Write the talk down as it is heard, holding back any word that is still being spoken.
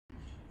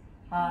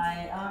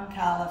Hi, I'm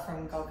Carla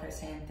from Gold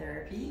Coast Hand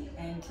Therapy,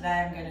 and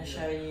today I'm going to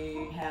show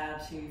you how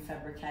to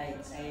fabricate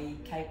a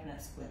Capener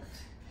Splint.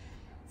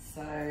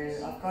 So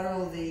I've got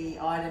all the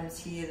items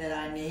here that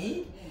I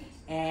need,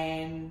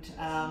 and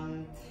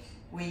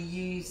we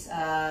use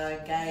a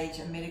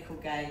medical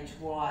gauge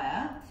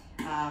wire,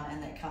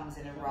 and that comes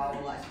in a roll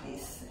like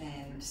this.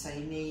 And so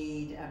you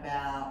need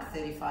about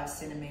 35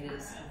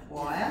 centimetres of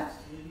wire,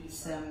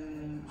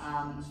 some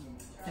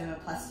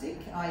thermoplastic.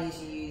 I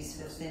usually use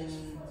the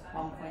thin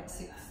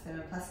 1.6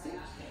 thermoplastic,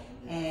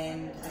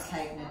 and a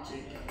Capener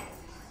jig,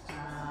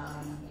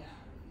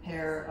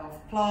 pair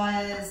of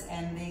pliers,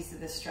 and these are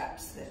the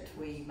straps that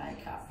we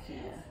make up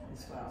here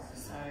as well.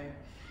 So,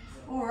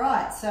 all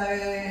right, so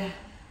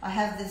I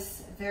have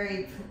this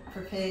very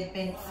prepared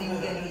bent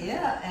finger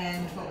here,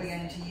 and what we're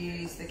going to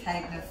use the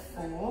Capener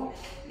for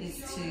is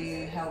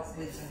to help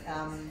with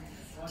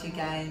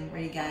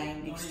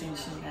regain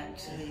extension at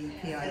the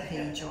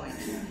PIP joint.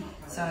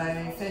 So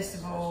first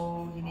of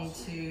all, you need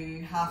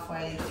to,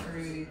 halfway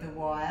through the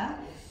wire,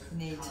 you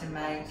need to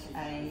make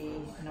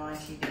a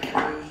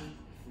 90-degree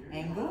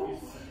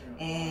angle,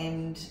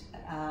 and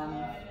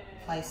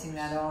placing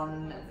that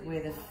on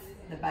where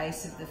the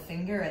base of the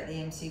finger at the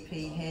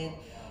MCP head,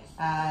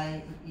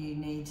 you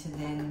need to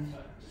then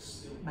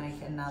make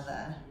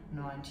another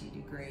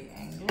 90-degree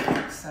angle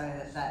so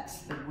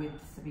that's the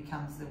width,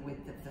 becomes the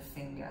width of the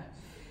finger,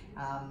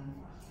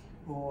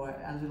 or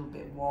a little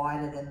bit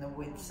wider than the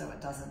width so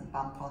it doesn't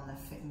bump on the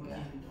finger.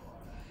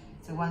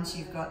 So once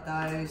you've got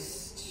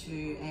those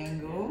two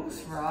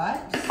angles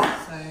right,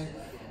 so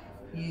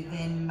you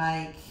then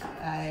make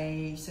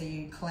so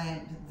you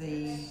clamp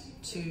the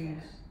two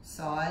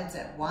sides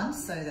at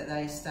once so that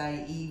they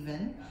stay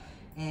even,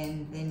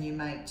 and then you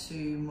make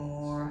two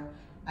more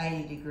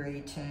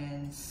 80-degree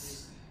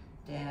turns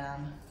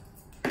down,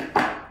 and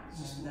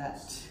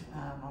that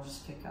I'll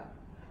just pick up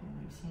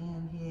his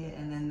hand here,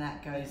 and then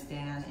that goes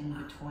down in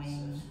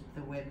between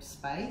the web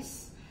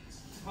space.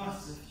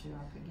 Just lift you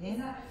up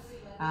again,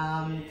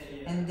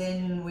 and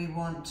then we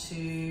want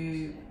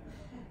to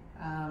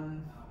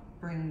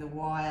bring the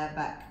wire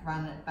back,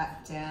 run it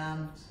back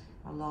down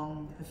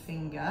along the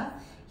finger,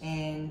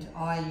 and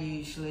I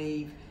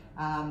usually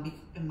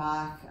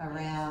mark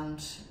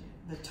around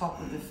the top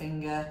of the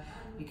finger,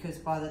 because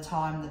by the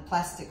time the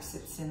plastic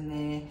sits in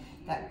there,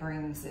 that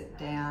brings it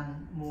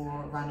down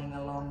more, running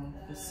along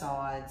the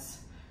sides.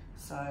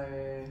 So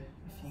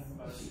if you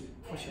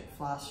push it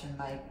flush and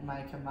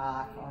make a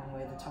mark on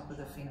where the top of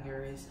the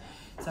finger is.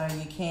 So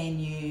you can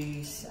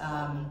use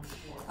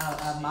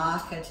a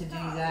marker to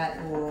do that,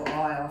 or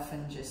I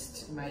often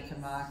just make a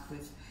mark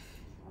with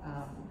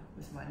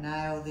my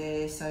nail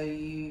there. So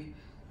you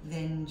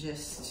then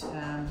just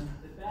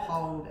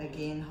hold the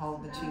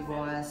two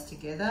wires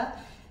together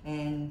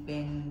and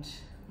bend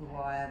the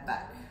wire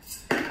back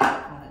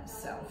on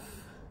itself.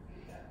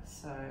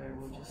 So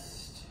we'll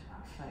just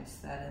place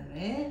that in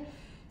there.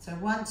 So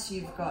once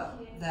you've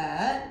got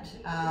that,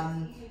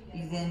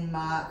 you then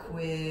mark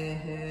where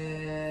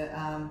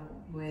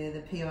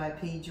the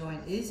PIP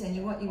joint is,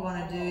 and what you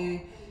want to do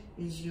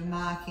is you're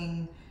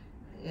marking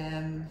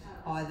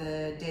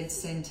either dead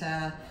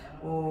center,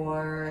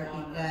 or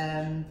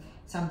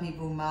some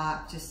people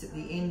mark just at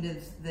the end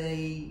of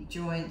the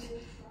joint,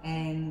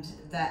 and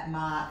that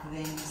mark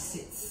then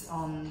sits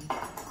on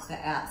the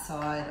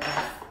outside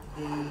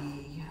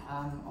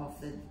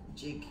of the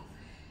jig.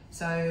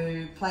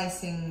 So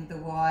placing the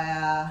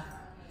wire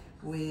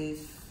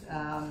with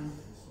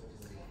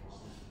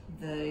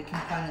the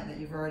component that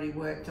you've already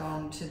worked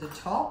on to the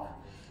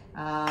top,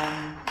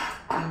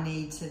 you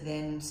need to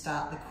then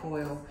start the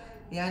coil.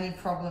 The only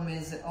problem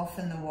is that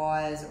often the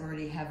wires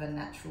already have a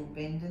natural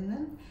bend in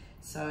them,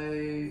 so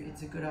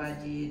it's a good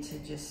idea to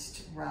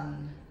just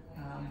run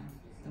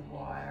the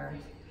wire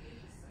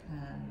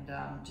and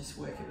just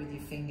work it with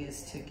your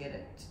fingers to get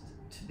it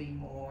to be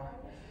more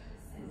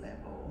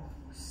level.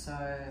 So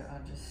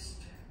I'm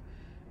just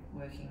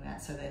working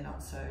that so they're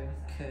not so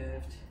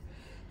curved.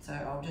 So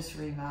I'll just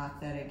remark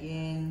that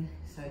again,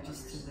 so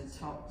just to the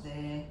top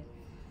there,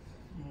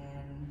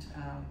 and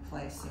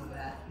placing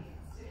that.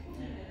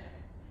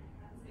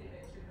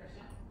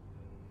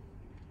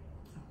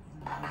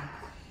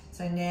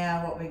 So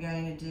now what we're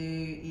going to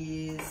do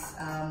is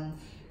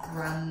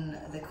run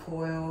the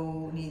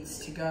coil, needs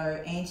to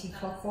go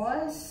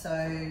anti-clockwise.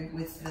 So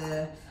with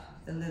the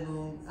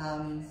little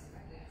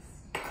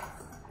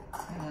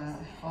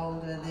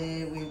holder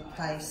there, we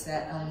place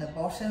that on the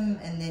bottom,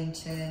 and then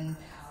turn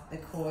the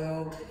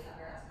coil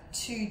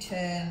 2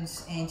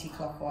 turns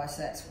anti-clockwise.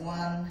 So that's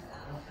 1,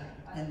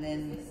 and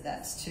then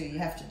that's 2. You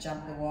have to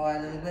jump the wire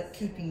a little bit,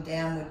 keeping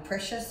downward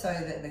pressure so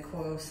that the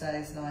coil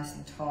stays nice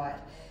and tight.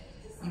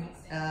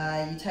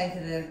 You take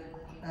it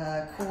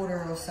a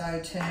quarter or so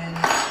turn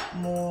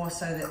more,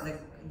 so that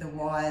the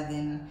wire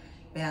then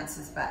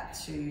bounces back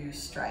to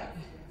straight.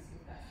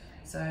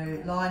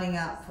 So lining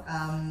up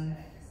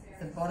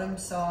the bottom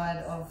side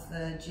of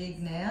the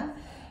jig now,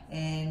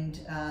 and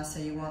so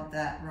you want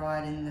that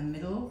right in the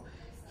middle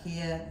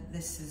here.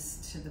 This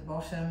is to the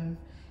bottom,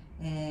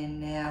 and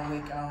now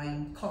we're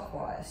going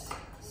clockwise.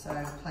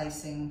 So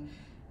placing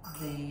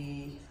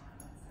the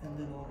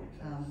little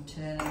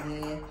turner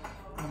there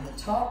on the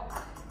top,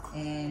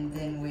 and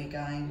then we're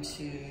going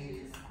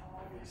to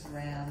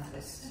round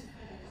this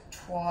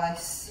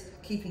twice,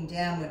 keeping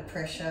downward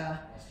pressure,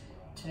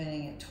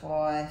 turning it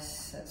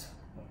twice. That's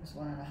what was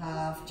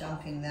 1.5,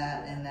 jumping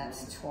that, and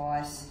that's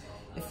twice.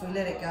 If we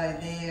let it go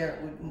there,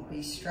 it wouldn't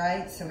be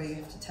straight, so we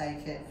have to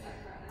take it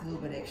a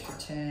little bit extra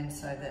turn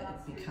so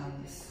that it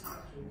becomes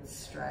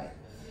straight.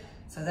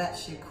 So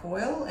that's your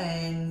coil,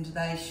 and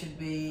they should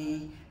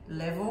be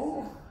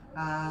level,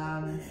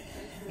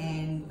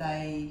 and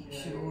they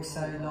should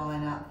also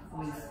line up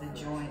with the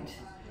joint,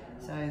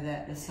 so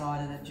that the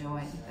side of the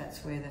joint,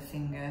 that's where the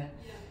finger,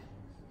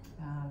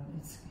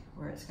 it's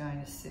where it's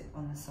going to sit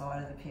on the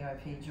side of the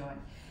POP joint.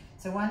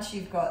 So once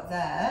you've got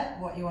that,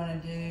 what you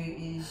want to do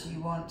is you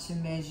want to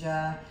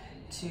measure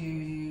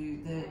to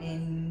the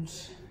end,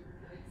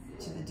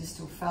 to the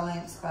distal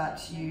phalanx,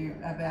 but you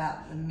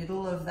about the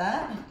middle of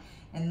that,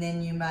 and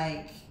then you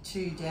make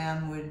 2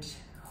 downward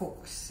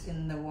hooks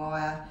in the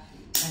wire,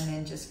 and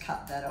then just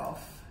cut that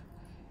off.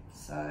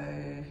 So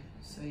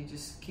you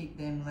just keep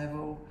them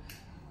level,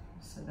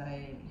 so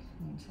they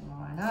need to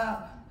line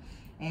up.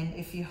 And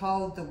if you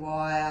hold the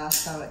wire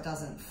so it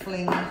doesn't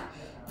fling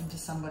into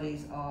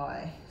somebody's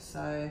eye.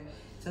 So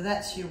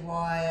that's your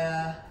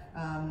wire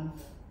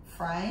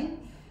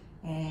frame,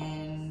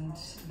 and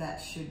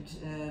that should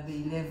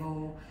be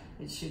level.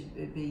 It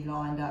should be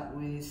lined up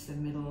with the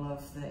middle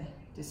of the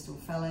distal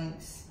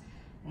phalanx,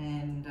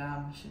 and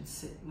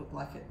should look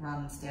like it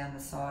runs down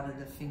the side of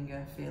the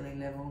finger fairly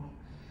level.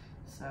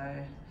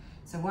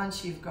 So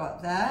once you've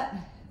got that,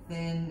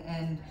 then,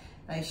 and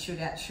they should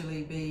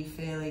actually be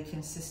fairly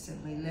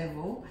consistently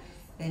level,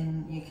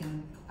 then you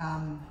can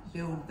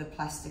build the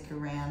plastic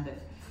around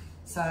it.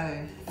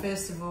 So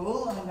first of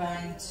all, I'm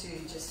going to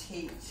just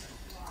heat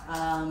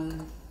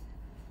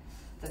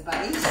the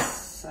base.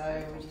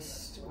 So we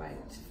just wait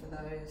for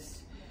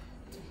those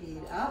to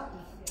heat up.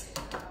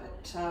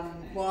 But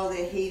while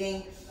they're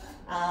heating,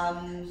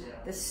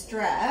 the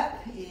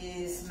strap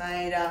is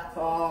made up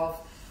of,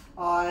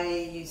 I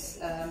use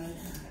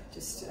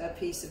just a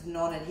piece of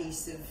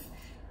non-adhesive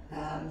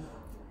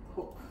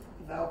hook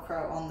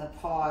Velcro on the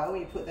pile.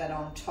 You put that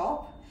on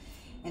top,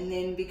 and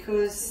then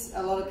because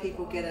a lot of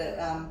people get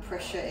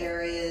pressure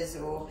areas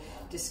or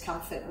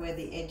discomfort where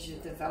the edge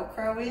of the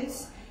Velcro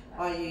is,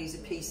 I use a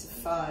piece of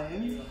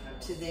foam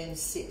to then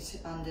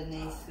sit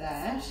underneath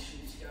that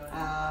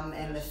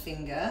and the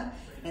finger,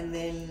 and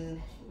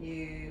then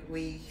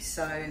we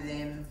sew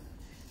them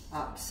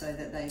up so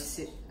that they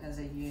sit as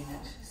a unit.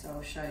 So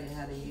I'll show you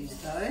how to use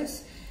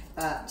those,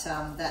 but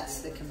that's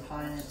the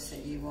components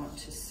that you want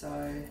to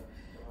sew,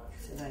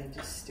 so they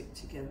just stick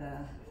together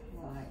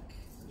like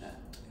that.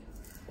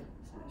 So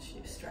that's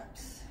your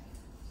straps.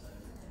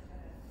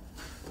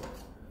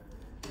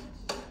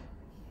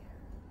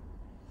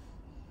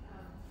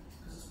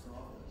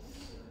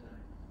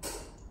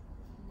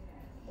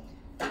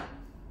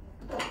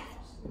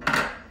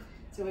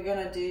 So we're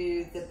going to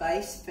do the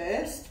base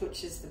first,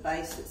 which is the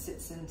base that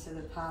sits into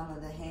the palm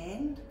of the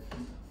hand.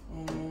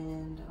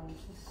 And I'll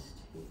just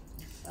heat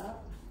this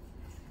up.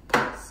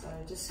 So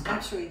just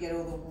make sure you get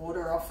all the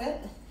water off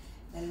it.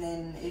 And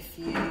then if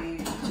you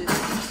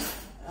just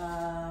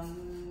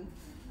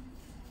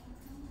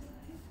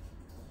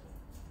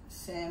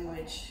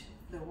sandwich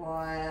the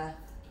wire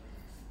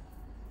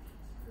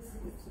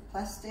with the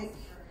plastic,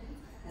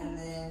 and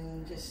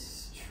then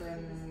just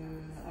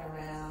trim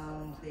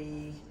around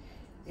the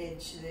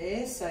edge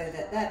there, so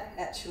that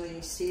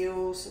actually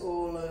seals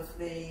all of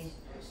the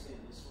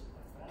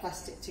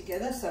plastic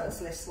together, so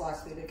it's less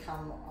likely to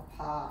come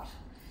apart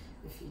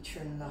if you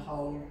trim the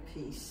whole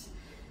piece.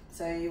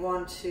 So you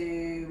want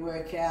to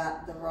work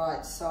out the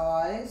right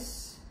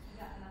size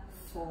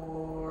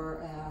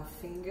for our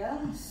finger.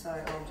 So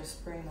I'll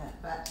just bring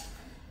that back to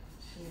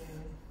his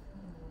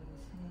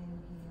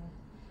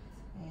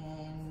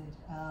hand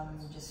here,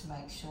 and just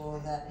make sure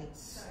that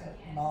it's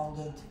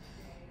moulded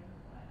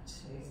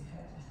to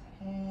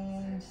her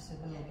hand. It's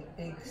a little bit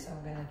big, so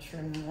I'm going to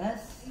trim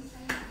this.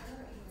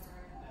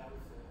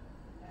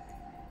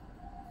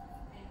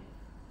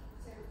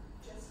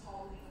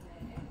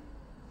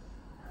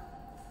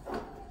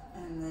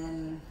 And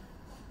then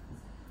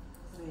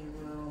we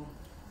will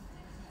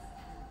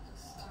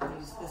just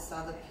use this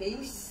other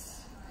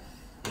piece.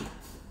 And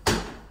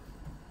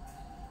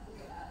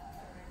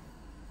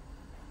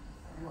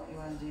what you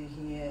want to do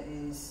here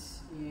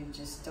is you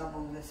just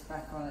double this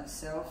back on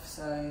itself,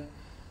 so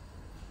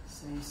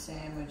you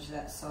sandwich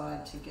that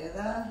side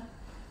together,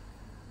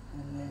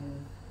 and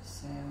then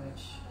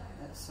sandwich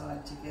that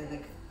side together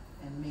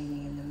and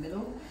meeting in the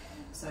middle,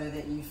 so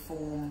that you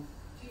form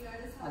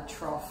a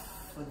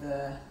trough for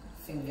the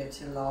finger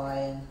to lie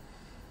in.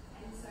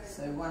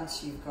 So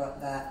once you've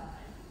got that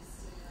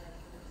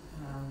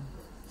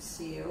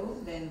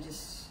sealed, then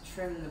just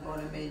trim the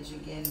bottom edge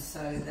again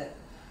so that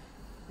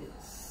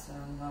it's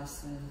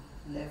nice and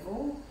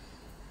level,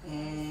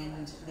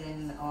 and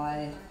then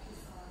I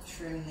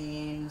trim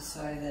the end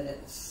so that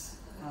it's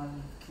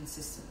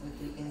consistent with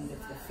the end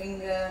of the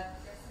finger,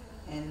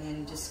 and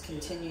then just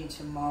continue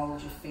to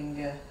mould your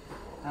finger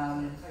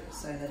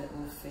so that it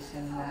will fit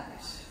in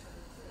that.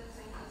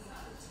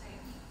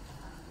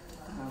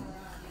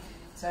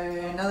 So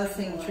another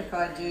trick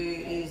I do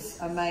is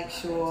I make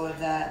sure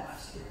that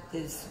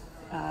there's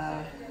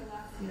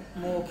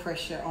more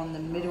pressure on the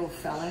middle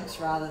phalanx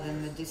rather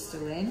than the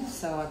distal end.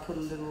 So I put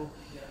a little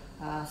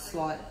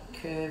slight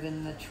curve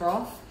in the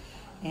trough.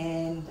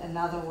 And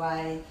another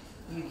way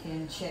you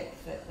can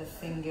check that the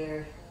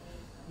finger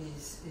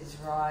is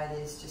right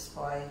is just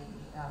by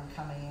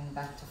coming in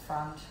back to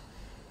front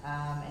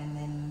and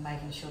then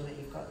making sure that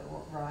you've got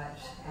the right.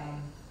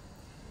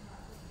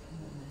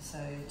 So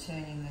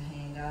turning the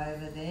hand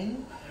over,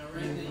 then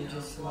you will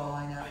just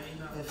line up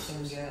the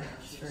finger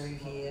through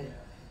here.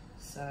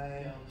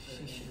 So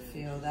she should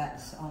feel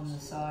that's on the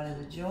side of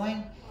the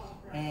joint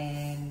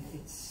and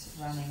it's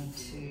running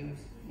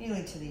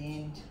nearly to the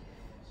end,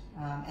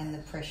 and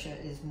the pressure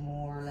is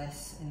more or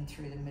less in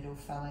through the middle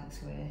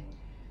phalanx where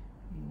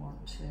you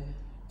want to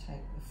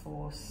take the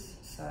force.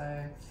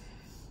 So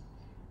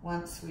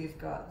once we've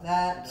got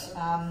that,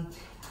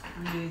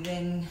 you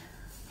then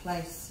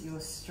place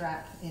your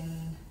strap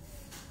in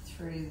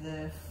through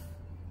the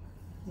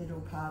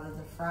middle part of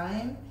the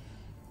frame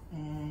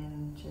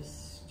and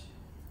just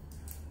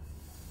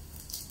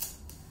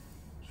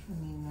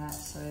trimming that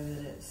so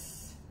that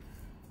it's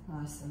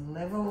nice and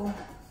level.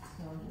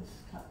 So I'll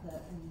just cut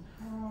that in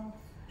half.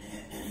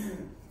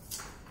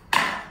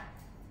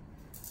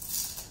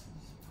 Just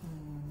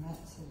putting on that,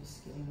 so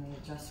just getting the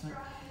adjustment.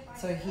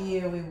 So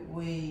here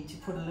to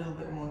put a little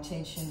bit more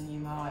tension, you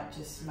might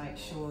just make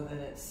sure that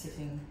it's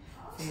sitting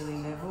fairly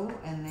level,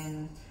 and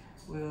then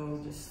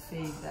we'll just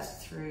feed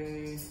that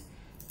through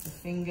the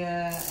finger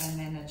and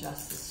then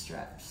adjust the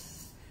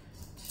straps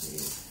to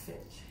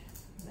fit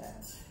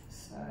that,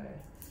 so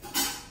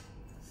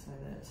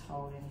that it's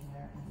holding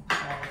here in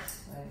place,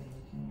 so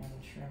you can then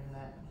trim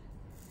that.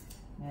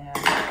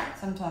 Now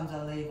sometimes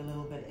I leave a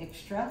little bit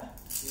extra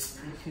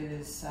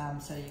because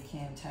so you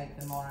can take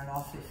them on and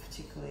off,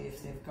 particularly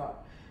if they've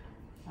got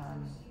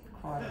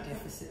quite a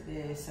deficit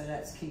there, so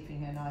that's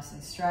keeping her nice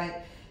and straight.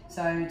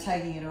 So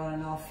taking it on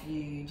and off,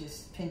 you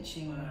just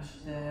pinching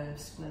the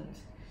splint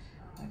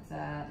like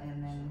that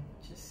and then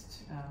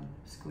just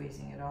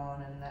squeezing it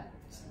on, and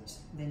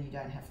then you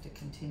don't have to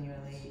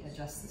continually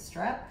adjust the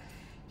strap.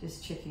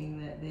 Just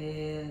checking that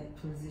they're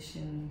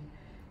positioned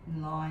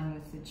in line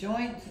with the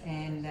joint,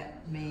 and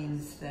that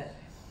means that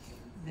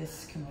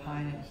this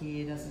component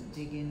here doesn't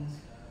dig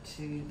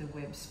into the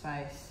web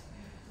space.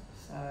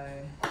 So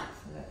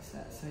that's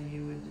that. So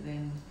you would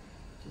then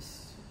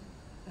just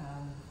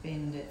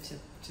bend it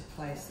to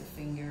place the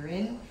finger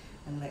in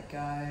and let go,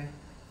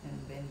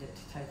 and bend it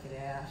to take it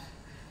out.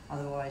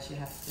 Otherwise you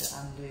have to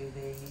undo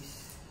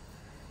these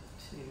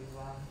to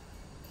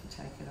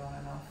take it on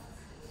and off.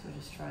 So we'll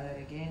just try that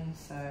again.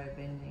 So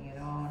bending it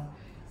on,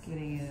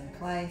 getting it in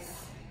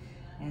place,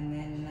 and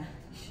then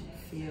you should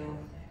feel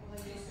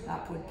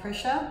upward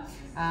pressure.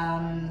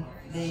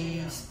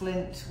 The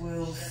splint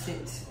will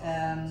sit,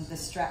 the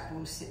strap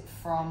will sit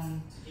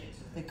from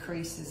the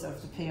creases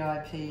of the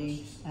PIP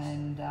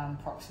and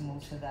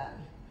proximal to that,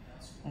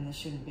 and there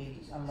shouldn't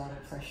be a lot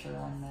of pressure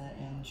on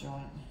the end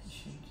joint.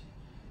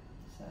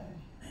 So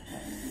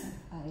that's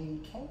a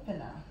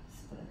Capener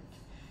Splint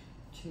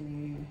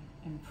to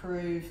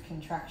improve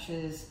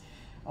contractures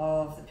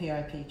of the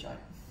PIP joint.